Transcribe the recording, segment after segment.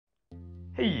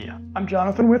Hey, I'm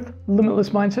Jonathan with Limitless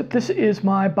Mindset. This is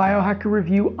my biohacker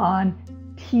review on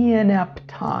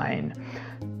tianeptine,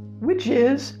 which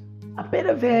is a bit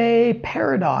of a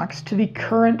paradox to the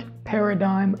current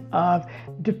paradigm of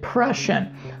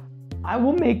depression. I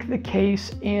will make the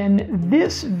case in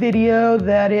this video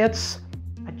that it's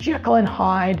a Jekyll and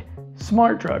Hyde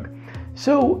smart drug.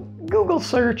 So Google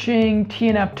searching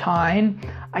tianeptine,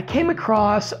 I came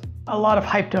across a lot of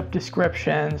hyped up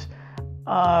descriptions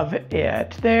of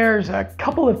it. There's a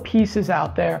couple of pieces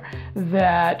out there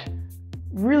that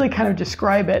really kind of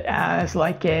describe it as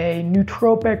like a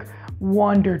nootropic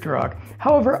wonder drug.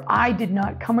 However, I did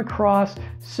not come across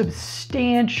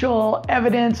substantial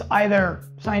evidence, either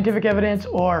scientific evidence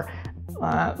or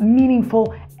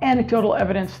meaningful anecdotal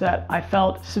evidence that I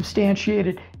felt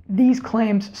substantiated these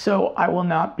claims, so I will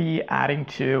not be adding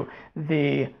to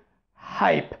the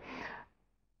hype.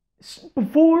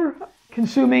 Before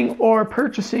consuming or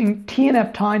purchasing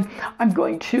tianeptine, I'm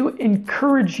going to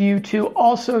encourage you to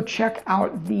also check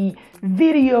out the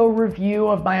video review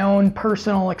of my own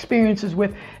personal experiences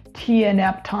with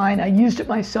tianeptine. I used it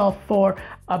myself for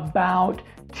about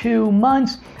 2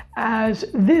 months, as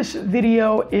this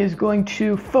video is going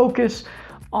to focus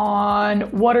on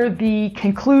what are the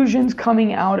conclusions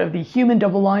coming out of the human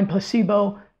double-blind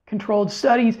placebo-controlled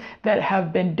studies that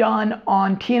have been done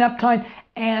on tianeptine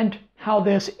and how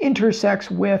this intersects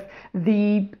with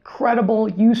the credible,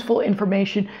 useful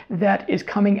information that is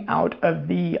coming out of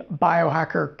the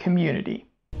biohacker community.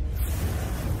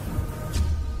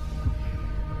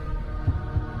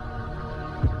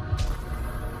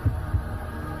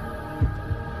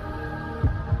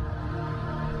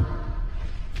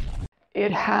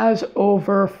 It has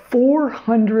over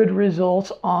 400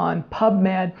 results on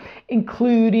PubMed,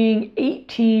 including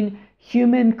 18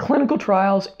 human clinical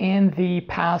trials in the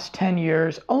past 10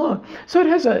 years alone. So it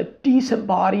has a decent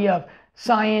body of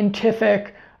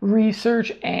scientific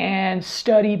research and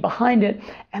study behind it.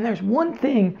 And there's one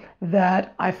thing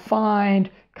that I find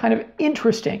kind of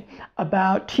interesting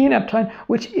about tianeptine,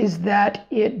 which is that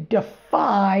it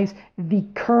defies the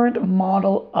current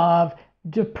model of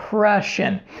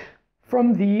depression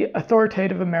from the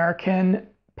authoritative American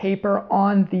paper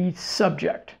on the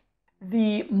subject.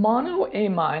 The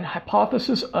monoamine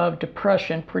hypothesis of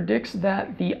depression predicts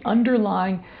that the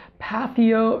underlying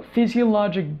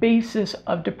pathophysiologic basis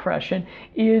of depression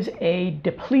is a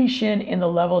depletion in the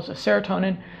levels of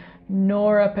serotonin,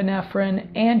 norepinephrine,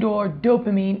 and/or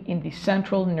dopamine in the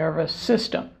central nervous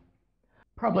system.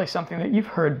 Probably something that you've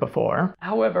heard before.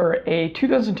 However, a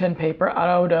 2010 paper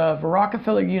out of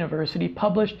Rockefeller University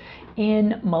published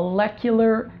in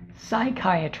Molecular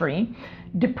Psychiatry,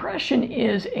 depression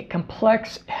is a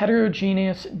complex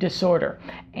heterogeneous disorder,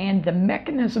 and the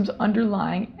mechanisms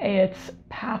underlying its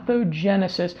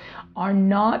pathogenesis are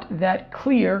not that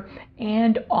clear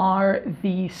and are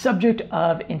the subject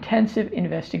of intensive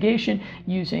investigation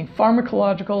using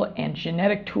pharmacological and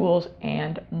genetic tools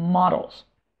and models.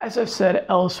 As I've said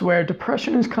elsewhere,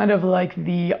 depression is kind of like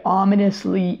the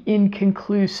ominously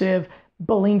inconclusive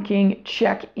blinking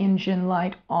check engine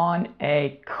light on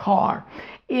a car.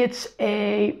 It's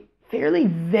a fairly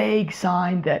vague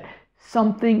sign that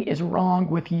something is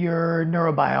wrong with your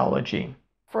neurobiology.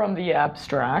 From the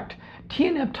abstract,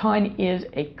 tianeptine is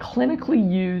a clinically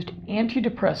used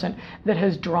antidepressant that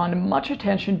has drawn much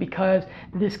attention because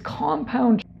this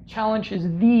compound challenges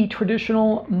the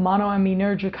traditional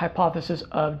monoaminergic hypothesis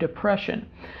of depression.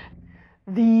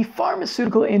 The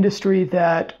pharmaceutical industry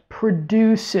that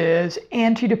produces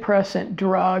antidepressant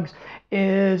drugs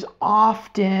is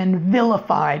often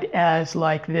vilified as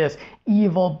like this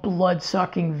evil,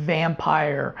 blood-sucking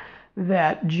vampire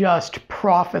that just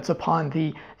profits upon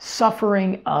the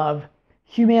suffering of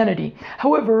humanity.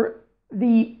 However,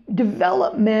 the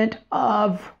development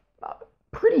of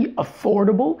pretty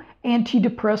affordable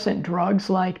antidepressant drugs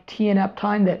like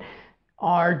tianeptine that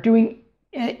are doing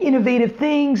innovative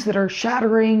things that are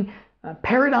shattering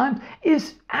paradigms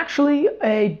is actually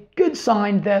a good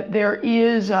sign that there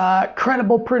is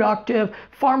credible, productive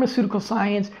pharmaceutical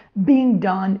science being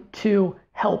done to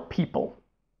help people.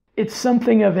 It's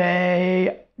something of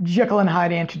a Jekyll and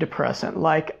Hyde antidepressant,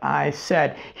 like I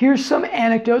said. Here's some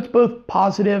anecdotes, both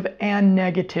positive and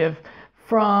negative,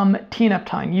 from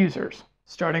tianeptine users.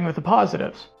 Starting with the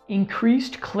positives.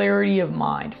 Increased clarity of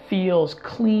mind, feels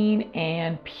clean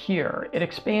and pure. It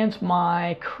expands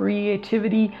my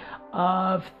creativity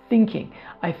of thinking.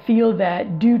 I feel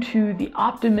that due to the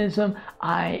optimism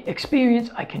I experience,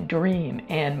 I can dream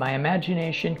and my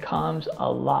imagination comes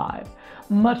alive.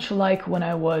 much like when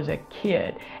I was a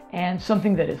kid, and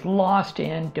something that is lost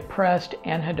in depressed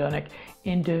anhedonic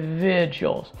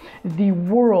individuals. The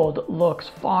world looks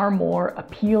far more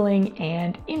appealing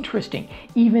and interesting,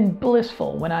 even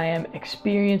blissful, when I am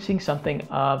experiencing something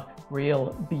of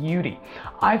real beauty.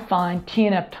 I find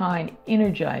tianeptine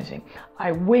energizing.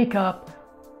 I wake up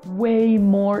way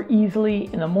more easily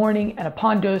in the morning, and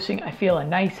upon dosing, I feel a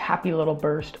nice, happy little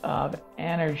burst of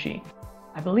energy.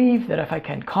 I believe that if I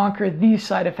can conquer these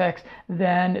side effects,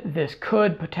 then this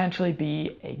could potentially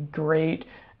be a great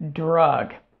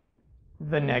drug.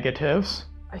 The negatives.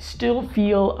 I still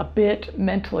feel a bit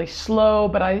mentally slow,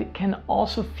 but I can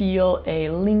also feel a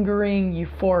lingering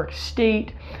euphoric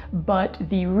state. But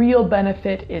the real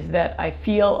benefit is that I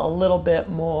feel a little bit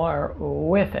more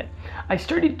with it. I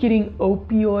started getting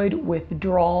opioid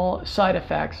withdrawal side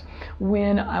effects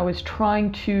when I was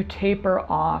trying to taper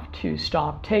off to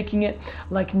stop taking it,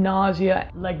 like nausea,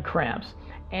 leg cramps,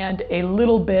 and a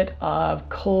little bit of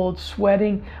cold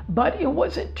sweating, but it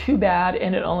wasn't too bad,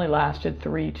 and it only lasted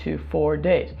 3 to 4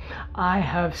 days. I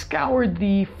have scoured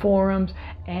the forums,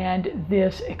 and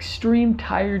this extreme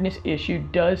tiredness issue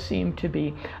does seem to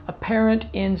be apparent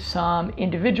in some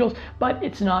individuals, but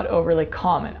it's not overly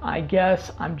common. I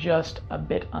guess I'm just a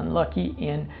bit unlucky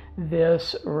in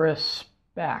this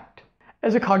respect.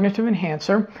 As a cognitive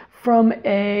enhancer, from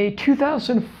a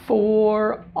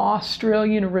 2004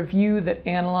 Australian review that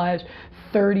analyzed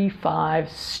 35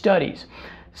 studies.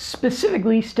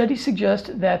 Specifically, studies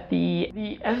suggest that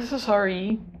the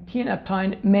SSRI,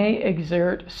 tianeptine, may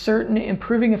exert certain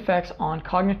improving effects on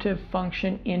cognitive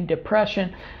function in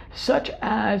depression, such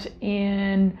as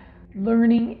in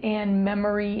learning and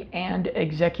memory and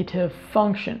executive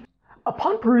function.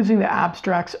 Upon perusing the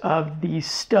abstracts of these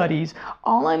studies,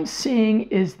 all I'm seeing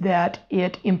is that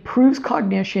it improves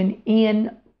cognition in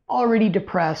already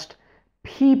depressed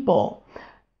people.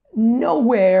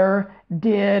 Nowhere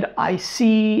did I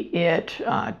see it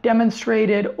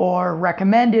demonstrated or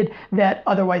recommended that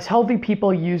otherwise healthy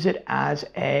people use it as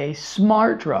a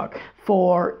smart drug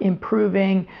for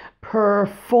improving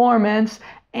performance,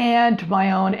 and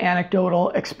my own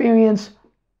anecdotal experience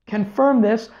confirmed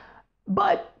this,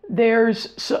 but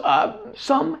there's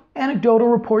some anecdotal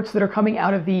reports that are coming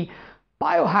out of the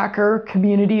biohacker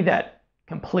community that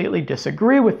completely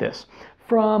disagree with this.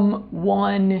 From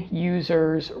one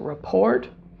user's report,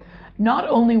 not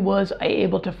only was I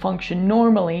able to function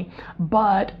normally,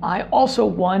 but I also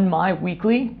won my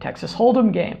weekly Texas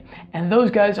Hold'em game. And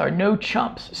those guys are no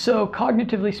chumps. So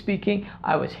cognitively speaking,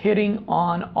 I was hitting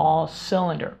on all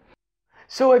cylinders.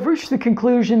 So I've reached the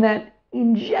conclusion that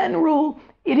in general,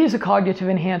 it is a cognitive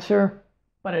enhancer,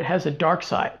 but it has a dark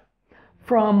side.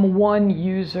 From one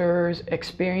user's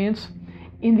experience,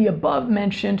 in the above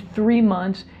mentioned 3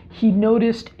 months, he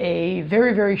noticed a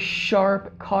very, very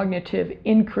sharp cognitive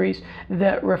increase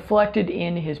that reflected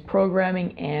in his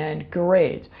programming and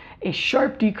grades. A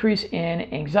sharp decrease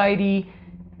in anxiety,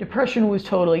 depression was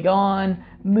totally gone,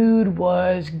 mood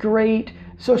was great,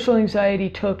 social anxiety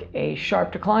took a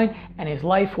sharp decline, and his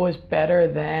life was better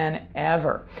than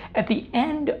ever. At the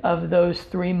end of those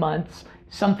 3 months,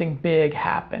 something big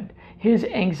happened. His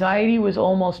anxiety was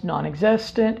almost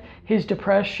non-existent, his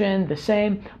depression the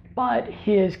same, but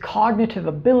his cognitive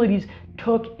abilities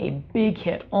took a big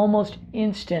hit almost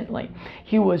instantly.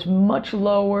 He was much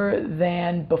lower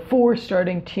than before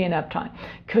starting tianeptine,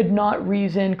 could not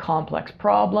reason complex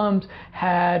problems,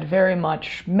 had very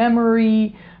much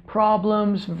memory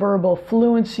problems, verbal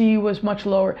fluency was much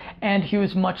lower, and he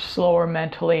was much slower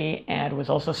mentally and was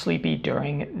also sleepy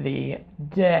during the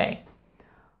day.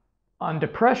 On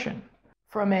depression,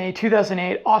 from a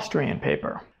 2008 Austrian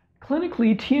paper.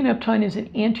 Clinically, tianeptine is an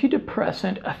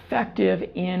antidepressant effective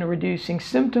in reducing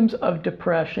symptoms of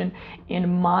depression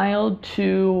in mild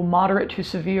to moderate to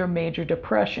severe major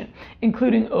depression,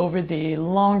 including over the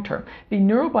long term. The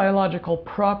neurobiological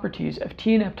properties of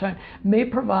tianeptine may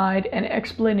provide an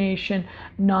explanation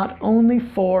not only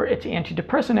for its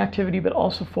antidepressant activity, but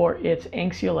also for its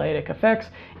anxiolytic effects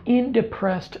in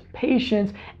depressed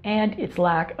patients and its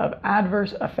lack of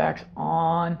adverse effects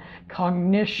on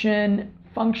cognition,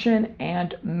 function,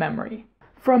 and memory.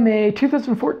 From a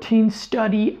 2014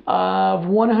 study of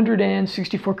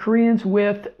 164 Koreans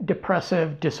with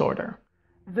depressive disorder.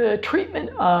 The treatment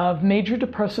of major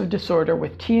depressive disorder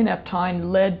with tianeptine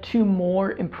led to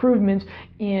more improvements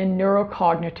in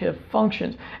neurocognitive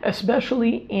functions,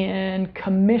 especially in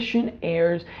commission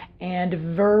errors and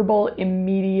verbal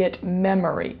immediate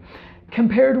memory,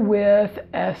 compared with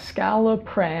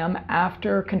escitalopram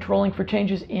after controlling for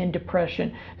changes in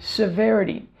depression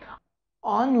severity.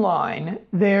 Online,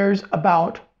 there's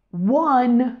about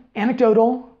one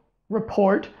anecdotal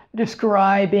report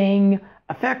describing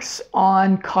effects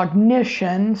on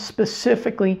cognition,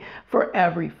 specifically for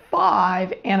every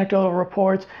 5 anecdotal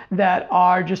reports that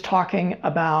are just talking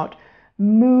about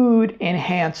mood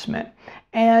enhancement.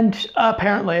 And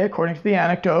apparently, according to the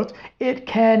anecdotes, it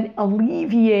can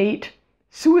alleviate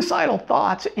suicidal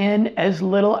thoughts in as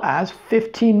little as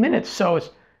 15 minutes. So it's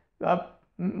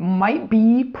might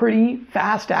be pretty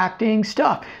fast-acting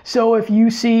stuff. So if you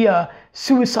see a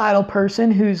suicidal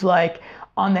person who's like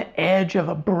on the edge of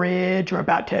a bridge or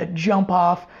about to jump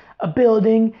off a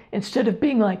building, instead of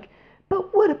being like,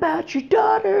 but what about your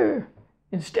daughter?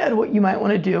 Instead, what you might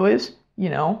want to do is,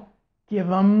 give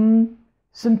them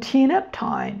some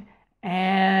tianeptine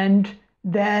and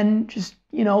then just,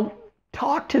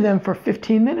 talk to them for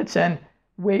 15 minutes and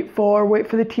wait for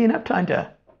the tianeptine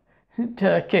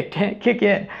to kick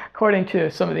in, according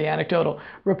to some of the anecdotal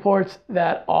reports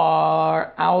that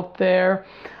are out there.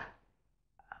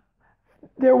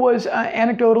 There was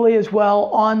anecdotally as well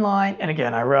online, and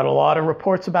again, I read a lot of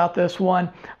reports about this one.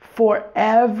 For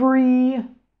every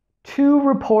 2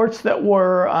 reports that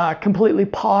were completely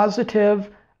positive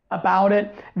about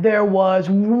it, there was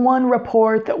 1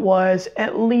 report that was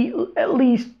at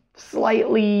least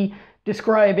slightly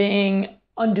describing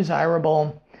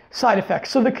undesirable side effects.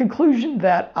 So the conclusion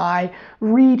that I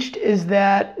reached is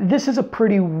that this is a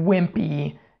pretty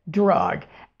wimpy drug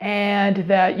and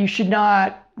that you should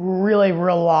not really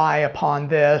rely upon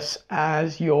this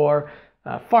as your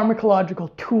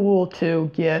pharmacological tool to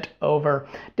get over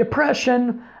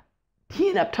depression.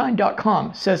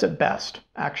 Tianeptine.com says it best,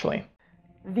 actually.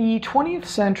 The 20th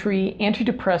century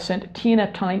antidepressant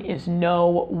tianeptine is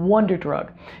no wonder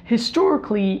drug.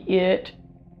 Historically, it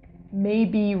may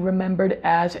be remembered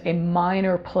as a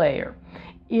minor player.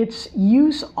 Its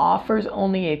use offers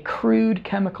only a crude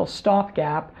chemical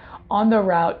stopgap on the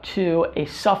route to a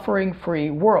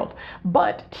suffering-free world.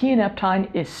 But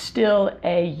tianeptine is still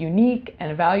a unique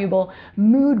and valuable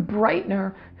mood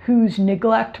brightener whose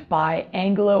neglect by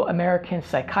Anglo-American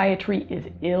psychiatry is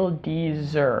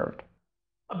ill-deserved.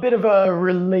 A bit of a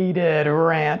related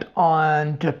rant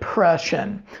on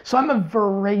depression. So I'm a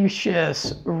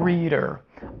voracious reader.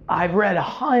 I've read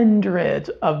hundreds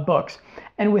of books,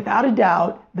 and without a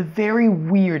doubt, the very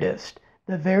weirdest,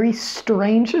 the very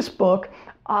strangest book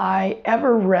I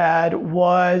ever read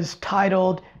was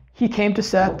titled He Came to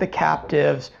Set the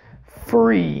Captives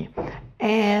Free.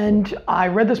 And I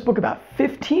read this book about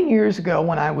 15 years ago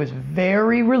when I was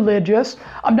very religious.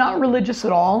 I'm not religious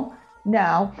at all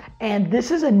now, and this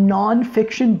is a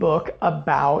nonfiction book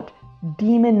about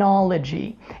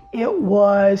demonology. It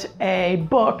was a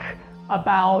book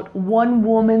about one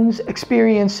woman's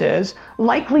experiences,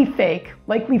 likely fake,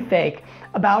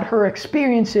 about her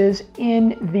experiences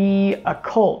in the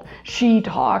occult. She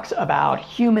talks about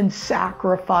human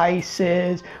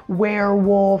sacrifices,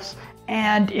 werewolves,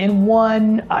 and in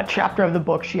one chapter of the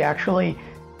book, she actually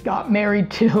got married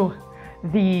to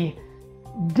the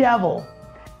devil.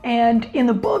 And in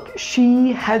the book,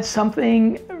 she had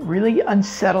something really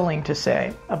unsettling to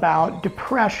say about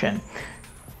depression,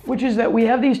 which is that we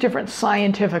have these different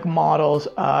scientific models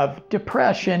of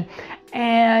depression,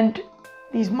 and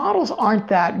these models aren't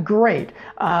that great.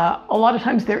 A lot of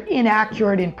times they're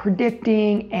inaccurate in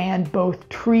predicting and both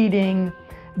treating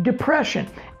depression.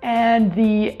 And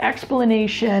the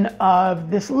explanation of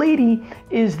this lady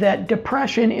is that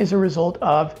depression is a result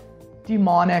of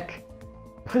demonic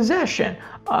possession.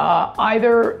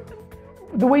 Either,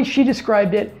 the way she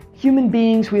described it, human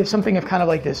beings, we have something of kind of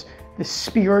like this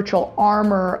spiritual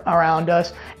armor around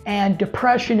us, and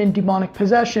depression and demonic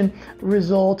possession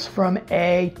results from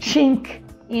a chink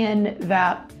in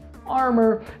that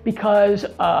armor because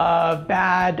of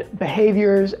bad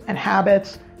behaviors and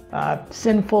habits,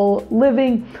 sinful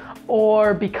living,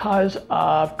 or because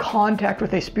of contact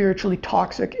with a spiritually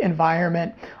toxic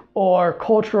environment or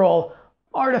cultural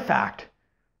artifact,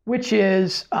 which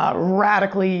is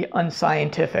radically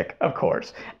unscientific, of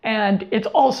course. And it's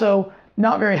also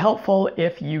not very helpful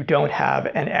if you don't have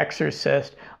an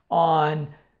exorcist on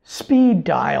speed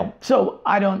dial. So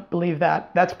I don't believe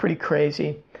that. That's pretty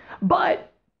crazy.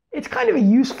 But it's kind of a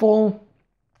useful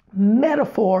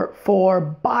metaphor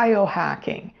for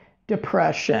biohacking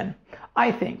depression,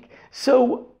 I think.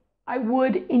 So I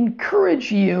would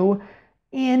encourage you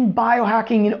In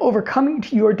biohacking and overcoming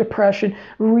your depression,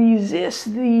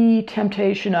 resist the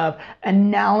temptation of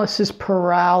analysis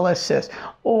paralysis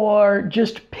or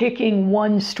just picking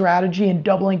one strategy and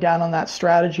doubling down on that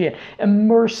strategy and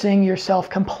immersing yourself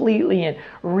completely in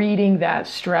reading that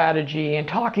strategy and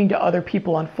talking to other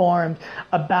people on forums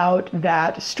about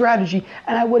that strategy.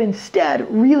 And I would instead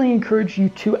really encourage you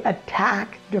to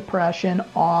attack depression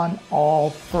on all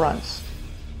fronts.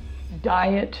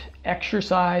 Diet,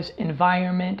 exercise,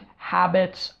 environment,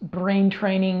 habits, brain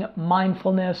training,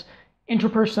 mindfulness,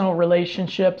 interpersonal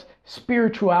relationships,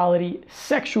 spirituality,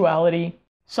 sexuality,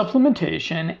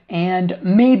 supplementation, and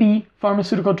maybe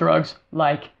pharmaceutical drugs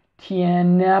like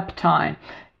tianeptine.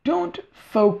 Don't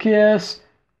focus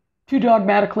too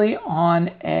dogmatically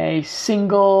on a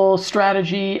single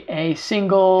strategy, a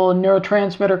single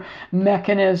neurotransmitter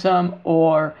mechanism,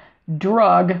 or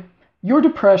drug. Your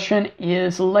depression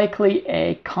is likely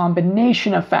a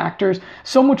combination of factors,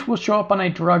 some which will show up on a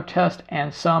drug test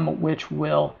and some which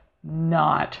will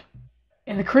not.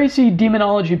 In the Crazy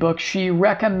Demonology book, she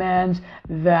recommends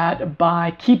that by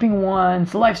keeping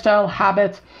one's lifestyle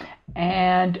habits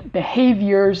and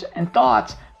behaviors and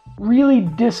thoughts really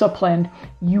disciplined,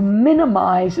 you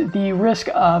minimize the risk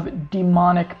of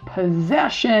demonic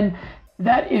possession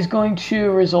that is going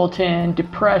to result in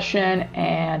depression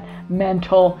and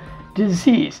mental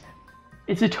disease.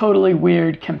 It's a totally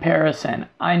weird comparison,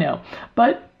 I know,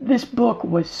 but this book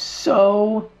was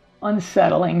so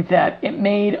unsettling that it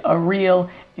made a real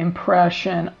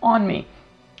impression on me.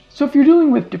 So if you're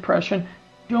dealing with depression,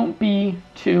 don't be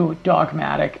too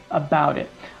dogmatic about it.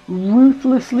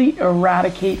 Ruthlessly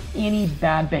eradicate any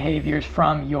bad behaviors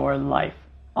from your life.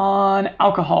 On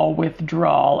alcohol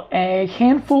withdrawal, a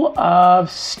handful of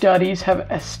studies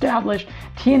have established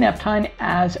tianeptine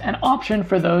as an option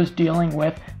for those dealing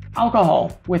with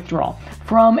alcohol withdrawal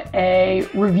from a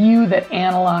review that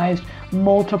analyzed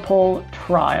multiple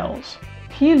trials.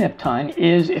 Tianeptine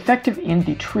is effective in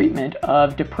the treatment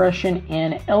of depression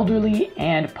in elderly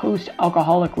and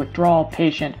post-alcoholic withdrawal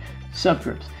patient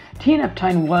subgroups.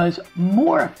 Tianeptine was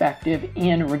more effective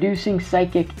in reducing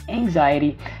psychic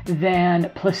anxiety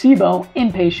than placebo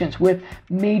in patients with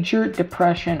major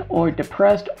depression or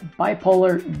depressed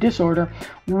bipolar disorder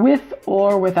with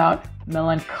or without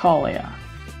melancholia.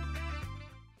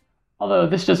 Although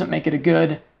this doesn't make it a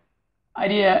good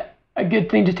idea, a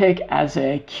good thing to take as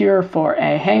a cure for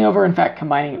a hangover. In fact,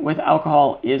 combining it with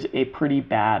alcohol is a pretty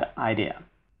bad idea.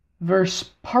 Versus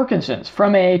Parkinson's,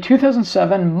 from a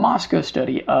 2007 Moscow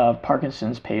study of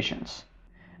Parkinson's patients.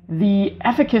 The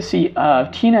efficacy of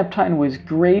tianeptine was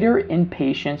greater in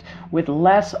patients with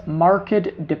less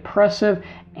marked depressive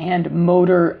and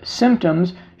motor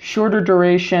symptoms, shorter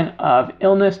duration of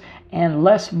illness, and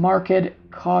less marked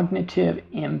cognitive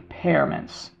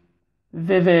impairments.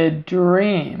 Vivid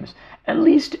dreams. At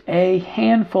least a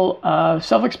handful of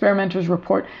self-experimenters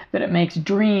report that it makes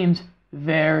dreams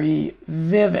very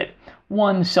vivid.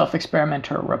 One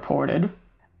self-experimenter reported,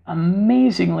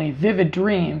 amazingly vivid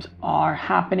dreams are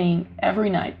happening every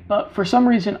night, but for some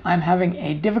reason I'm having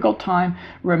a difficult time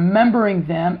remembering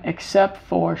them except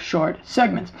for short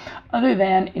segments. Other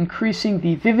than increasing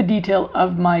the vivid detail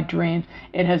of my dreams,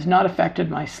 it has not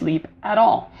affected my sleep at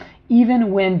all,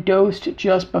 even when dosed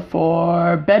just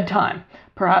before bedtime.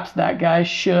 Perhaps that guy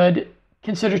should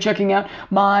consider checking out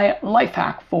my life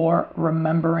hack for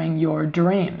remembering your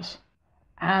dreams.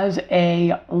 As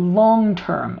a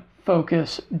long-term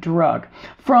focus drug,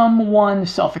 from one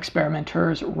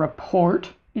self-experimenter's report,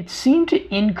 it seemed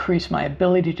to increase my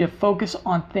ability to focus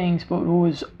on things, but it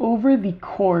was over the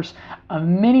course of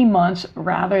many months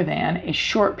rather than a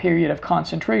short period of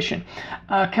concentration.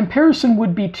 A comparison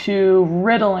would be to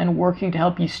Ritalin working to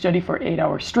help you study for 8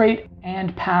 hours straight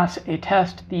and pass a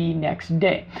test the next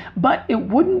day. But it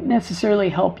wouldn't necessarily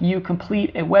help you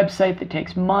complete a website that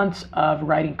takes months of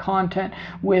writing content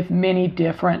with many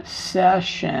different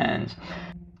sessions.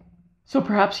 So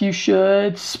perhaps you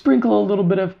should sprinkle a little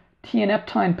bit of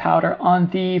tianeptine powder on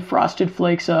the frosted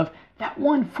flakes of that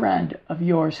one friend of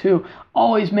yours who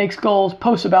always makes goals,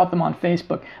 posts about them on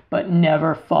Facebook, but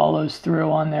never follows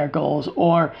through on their goals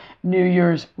or New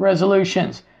Year's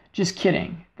resolutions. Just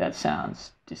kidding. That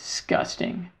sounds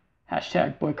disgusting.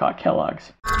 Hashtag boycott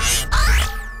Kellogg's.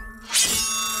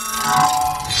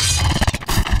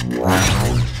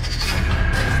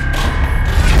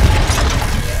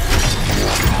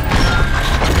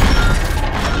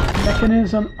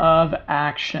 Mechanism of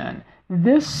action.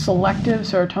 This selective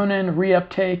serotonin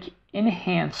reuptake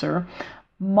enhancer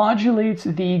modulates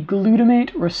the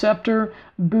glutamate receptor,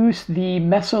 boosts the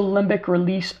mesolimbic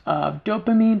release of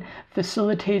dopamine,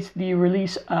 facilitates the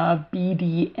release of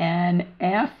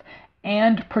BDNF,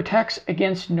 and protects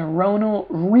against neuronal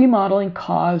remodeling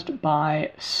caused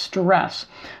by stress.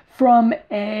 From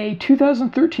a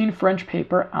 2013 French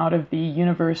paper out of the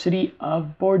University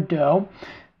of Bordeaux,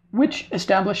 which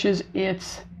establishes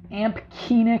its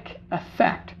ampkinic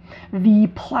effect. The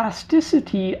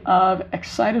plasticity of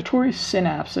excitatory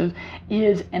synapses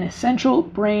is an essential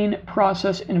brain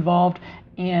process involved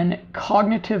in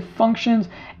cognitive functions,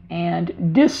 and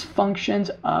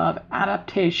dysfunctions of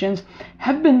adaptations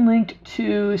have been linked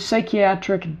to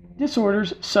psychiatric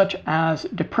disorders such as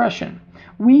depression.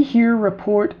 We here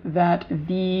report that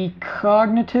the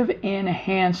cognitive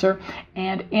enhancer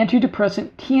and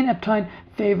antidepressant tianeptine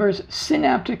favors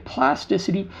synaptic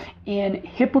plasticity in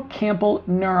hippocampal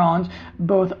neurons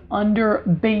both under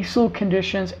basal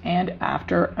conditions and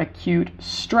after acute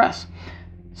stress.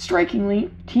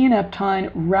 Strikingly, tianeptine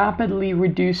rapidly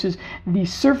reduces the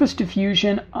surface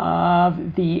diffusion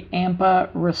of the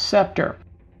AMPA receptor.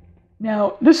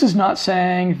 Now, this is not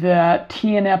saying that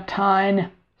tianeptine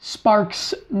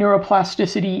sparks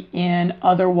neuroplasticity in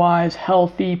otherwise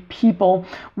healthy people.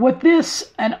 What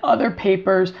this and other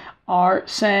papers are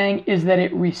saying is that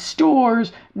it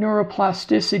restores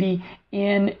neuroplasticity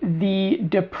in the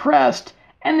depressed,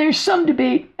 and there's some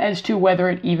debate as to whether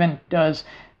it even does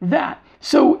that.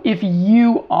 So if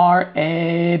you are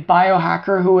a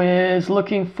biohacker who is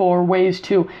looking for ways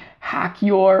to hack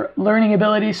your learning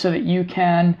abilities so that you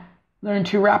can learn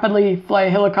to rapidly fly a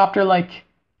helicopter like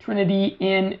Trinity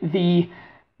in the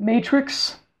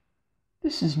Matrix,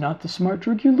 this is not the smart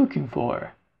drug you're looking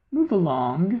for. Move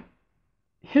along.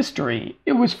 History.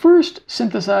 It was first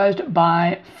synthesized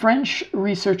by French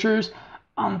researchers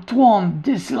Antoine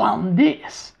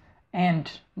Deslandes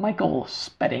and Michael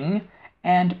Spedding,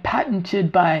 and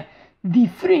patented by the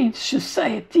French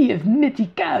Society of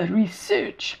Medical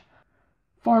Research.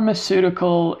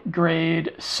 Pharmaceutical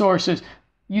grade sources.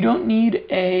 You don't need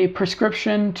a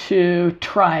prescription to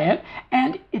try it,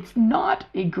 and it's not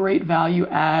a great value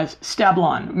as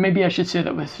Stablon. Maybe I should say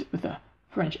that with a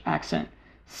French accent.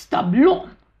 Stablon.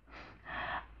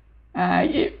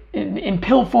 In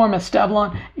pill form, a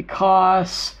Stablon, it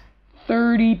costs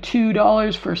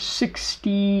 $32 for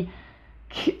 60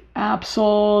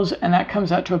 capsules, and that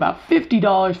comes out to about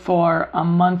 $50 for a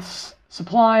month's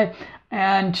supply.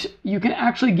 And you can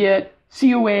actually get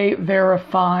COA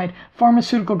verified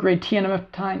pharmaceutical grade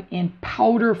tianeptine in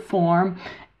powder form,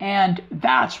 and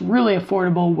that's really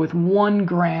affordable with 1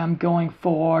 gram going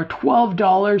for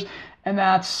 $12, and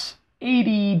that's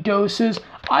 80 doses.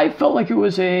 I felt like it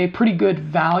was a pretty good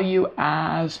value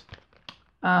as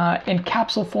in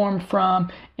capsule form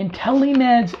from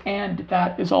IntelliMeds, and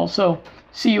that is also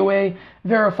COA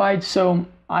verified, so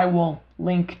I will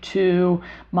link to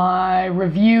my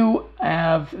review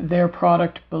of their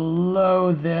product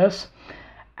below this.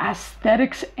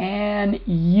 Aesthetics and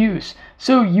use.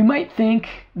 So you might think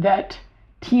that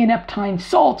tianeptine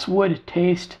salts would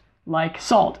taste like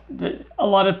salt. A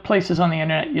lot of places on the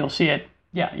internet you'll see it.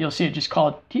 Yeah, you'll see it just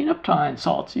called tianeptine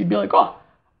salts. You'd be like, oh,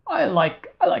 I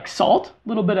like salt. A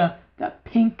little bit of that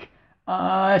pink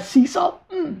sea salt.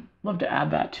 Love to add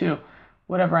that to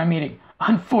whatever I'm eating.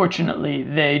 Unfortunately,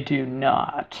 they do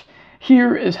not.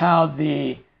 Here is how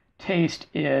the taste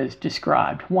is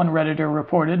described. One Redditor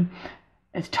reported,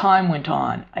 as time went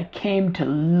on, I came to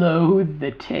loathe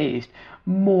the taste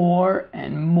more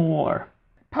and more.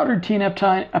 Powdered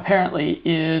tianeptine apparently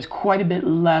is quite a bit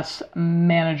less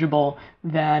manageable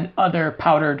than other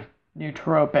powdered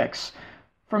nootropics.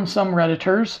 From some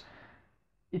Redditors,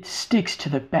 it sticks to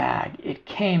the bag it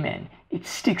came in. It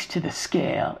sticks to the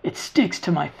scale. It sticks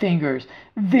to my fingers.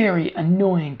 Very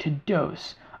annoying to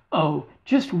dose. Oh,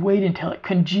 just wait until it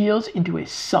congeals into a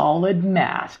solid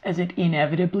mass, as it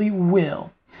inevitably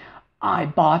will. I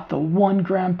bought the 1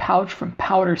 gram pouch from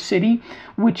Powder City,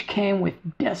 which came with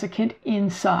desiccant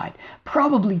inside.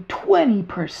 Probably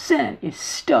 20% is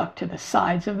stuck to the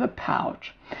sides of the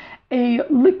pouch. A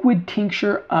liquid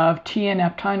tincture of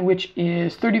tianeptine, which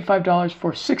is $35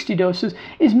 for 60 doses,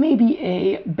 is maybe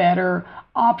a better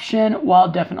option, while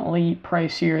definitely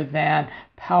pricier than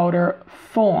powder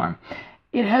form.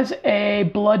 It has a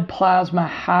blood plasma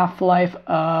half-life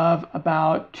of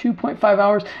about 2.5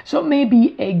 hours, so it may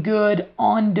be a good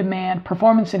on-demand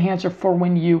performance enhancer for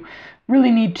when you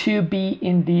really need to be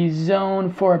in the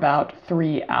zone for about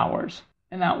 3 hours.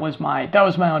 And that was my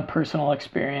own personal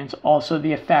experience. Also,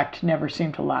 the effect never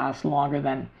seemed to last longer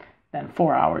than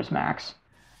 4 hours max.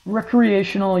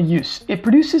 Recreational use. It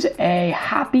produces a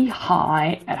happy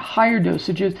high at higher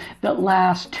dosages that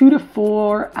last 2 to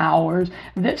 4 hours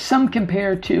that some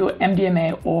compare to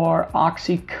MDMA or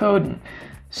oxycodone.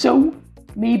 So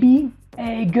maybe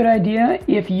A good idea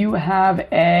if you have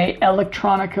a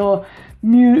electronica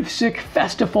music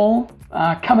festival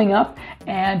coming up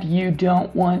and you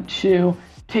don't want to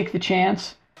take the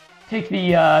chance, take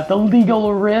the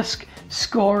legal risk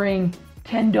scoring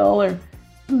 $10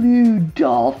 blue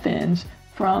dolphins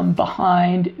from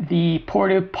behind the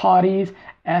porta potties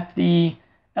at the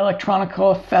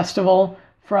electronica festival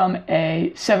from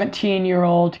a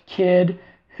 17-year-old kid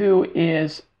who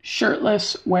is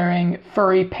shirtless, wearing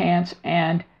furry pants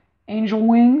and angel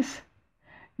wings,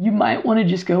 you might want to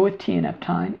just go with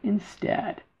tianeptine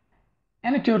instead.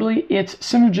 Anecdotally, it's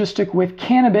synergistic with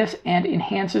cannabis and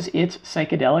enhances its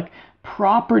psychedelic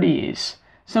properties.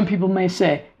 Some people may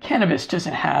say, cannabis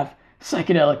doesn't have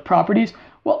psychedelic properties.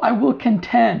 Well, I will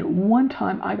contend, one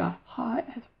time I got high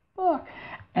as fuck,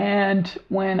 and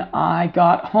when I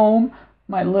got home,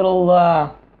 my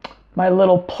little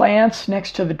plants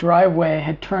next to the driveway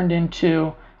had turned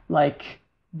into like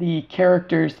the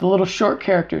characters, the little short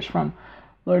characters from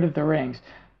Lord of the Rings.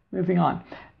 Moving on.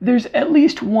 There's at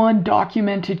least one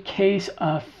documented case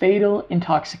of fatal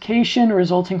intoxication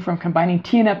resulting from combining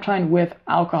tianeptine with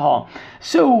alcohol.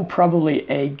 So probably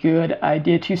a good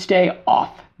idea to stay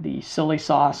off the silly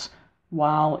sauce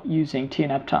while using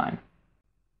tianeptine.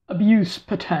 Abuse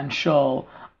potential.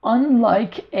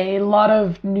 Unlike a lot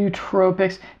of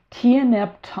nootropics,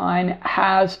 tianeptine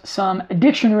has some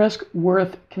addiction risk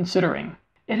worth considering.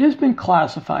 It has been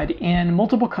classified in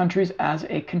multiple countries as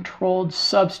a controlled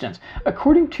substance.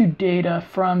 According to data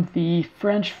from the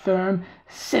French firm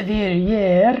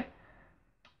Servier,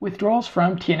 withdrawals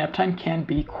from tianeptine can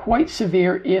be quite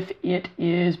severe if it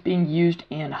is being used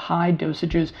in high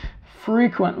dosages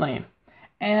frequently.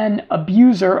 An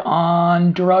abuser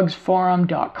on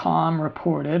drugsforum.com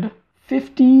reported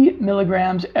 50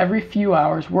 milligrams every few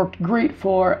hours worked great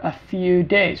for a few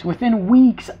days. Within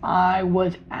weeks, I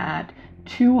was at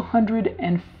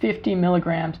 250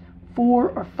 milligrams 4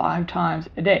 or 5 times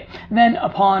a day. Then,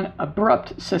 upon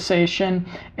abrupt cessation,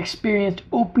 experienced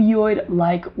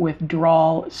opioid-like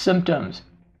withdrawal symptoms.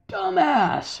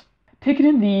 Dumbass! Take it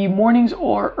in the mornings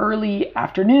or early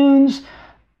afternoons,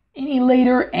 any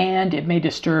later, and it may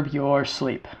disturb your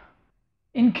sleep.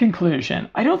 In conclusion,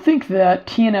 I don't think that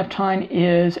tianeptine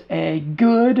is a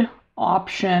good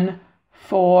option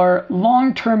for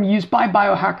long-term use by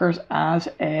biohackers as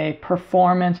a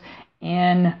performance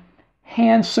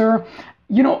enhancer.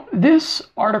 You know, this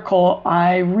article,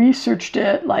 I researched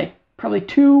it like probably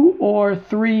 2 or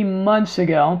 3 months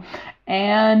ago,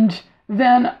 and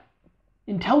then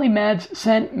IntelliMeds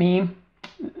sent me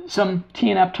some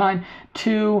tianeptine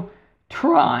to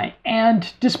try.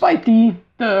 And despite the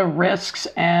risks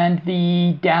and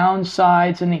the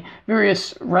downsides and the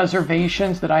various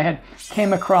reservations that I had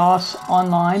came across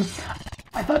online,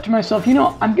 I thought to myself, you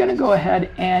know, I'm going to go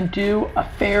ahead and do a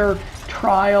fair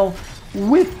trial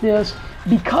with this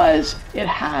because it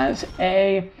has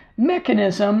a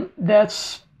mechanism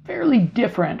that's fairly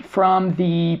different from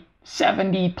the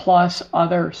 70 plus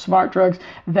other smart drugs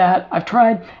that I've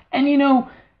tried. And you know,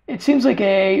 it seems like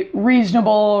a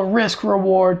reasonable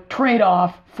risk-reward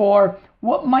trade-off for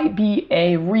what might be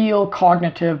a real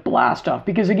cognitive blast-off.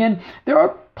 Because again, there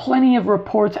are plenty of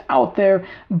reports out there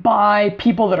by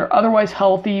people that are otherwise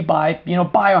healthy, by, you know,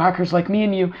 biohackers like me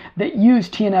and you that use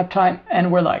tianeptine,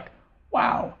 and we're like,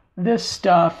 wow, this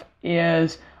stuff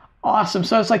is awesome.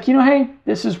 So it's like, you know, hey,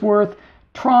 this is worth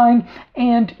trying,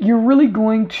 and you're really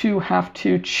going to have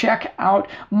to check out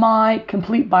my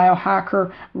complete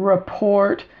biohacker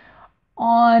report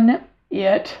on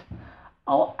it.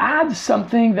 I'll add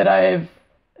something that I've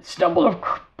stumbled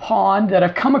upon, that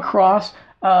I've come across,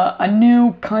 a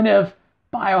new kind of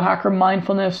biohacker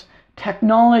mindfulness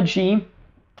technology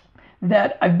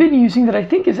that I've been using that I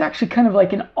think is actually kind of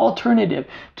like an alternative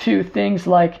to things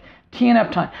like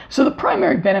tianeptine. So the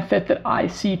primary benefit that I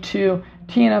see to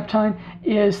tianeptine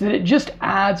is that it just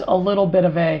adds a little bit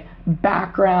of a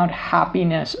background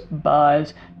happiness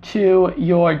buzz to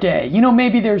your day. You know,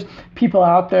 maybe there's people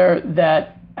out there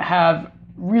that have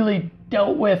really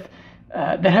dealt with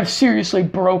that have seriously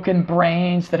broken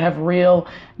brains, that have real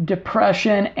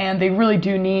depression, and they really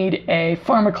do need a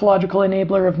pharmacological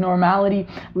enabler of normality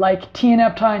like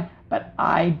tianeptine, but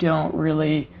I don't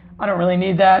really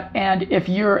need that. And if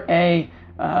you're a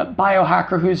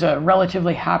biohacker who's a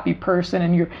relatively happy person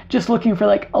and you're just looking for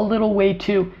like a little way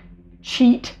to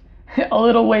cheat, a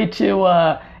little way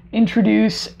to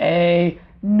introduce a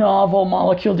novel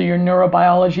molecule to your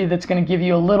neurobiology that's going to give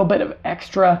you a little bit of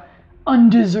extra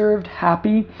undeserved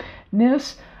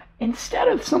happiness, instead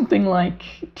of something like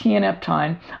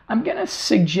tianeptine, I'm going to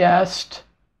suggest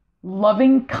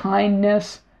loving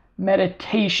kindness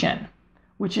meditation,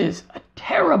 which is a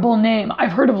terrible name.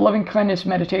 I've heard of loving kindness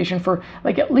meditation for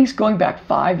like at least going back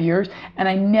 5 years, and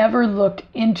I never looked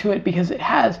into it because it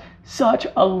has such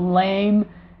a lame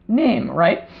name,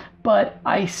 right? But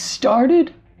I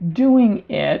started doing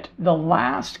it the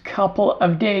last couple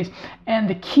of days, and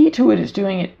the key to it is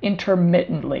doing it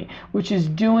intermittently, which is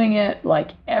doing it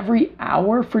like every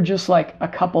hour for just like a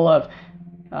couple of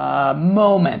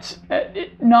moments,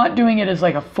 not doing it as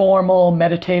like a formal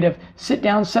meditative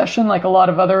sit-down session like a lot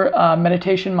of other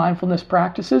meditation mindfulness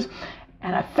practices.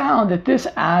 And I found that this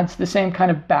adds the same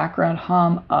kind of background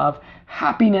hum of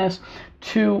happiness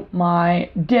to my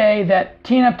day that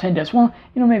Tea and Uptime does. Well,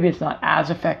 maybe it's not as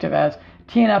effective as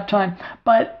Tea and Uptime,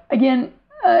 but again,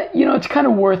 it's kind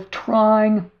of worth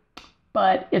trying,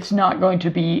 but it's not going to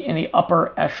be in the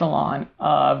upper echelon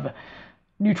of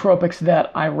nootropics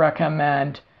that I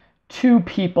recommend to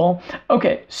people.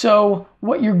 Okay, so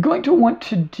what you're going to want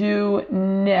to do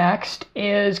next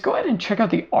is go ahead and check out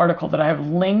the article that I have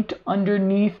linked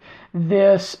underneath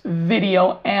this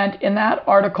video. And in that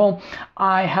article,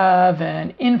 I have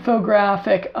an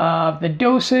infographic of the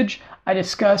dosage. I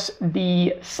discuss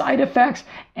the side effects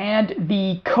and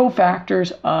the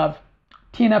cofactors of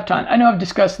Tea and Uptime. I know I've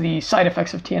discussed the side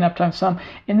effects of Tea and Uptime some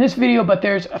in this video, but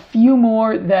there's a few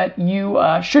more that you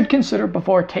should consider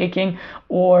before taking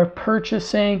or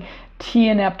purchasing Tea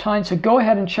and Uptime. So go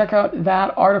ahead and check out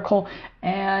that article.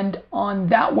 And on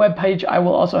that webpage, I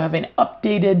will also have an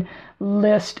updated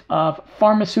list of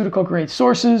pharmaceutical grade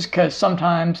sources, because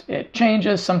sometimes it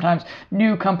changes. Sometimes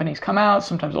new companies come out,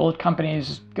 sometimes old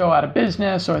companies go out of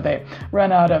business, or they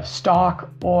run out of stock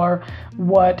or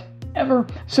whatever.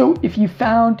 So if you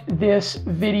found this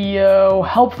video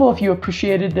helpful, if you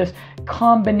appreciated this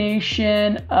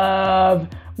combination of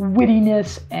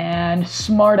wittiness and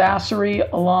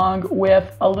smartassery along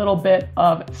with a little bit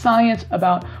of science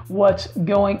about what's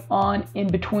going on in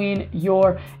between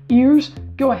your ears,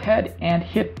 go ahead and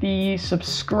hit the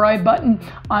subscribe button.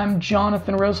 I'm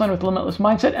Jonathan Roseline with Limitless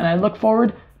Mindset, and I look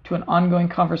forward to an ongoing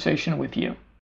conversation with you.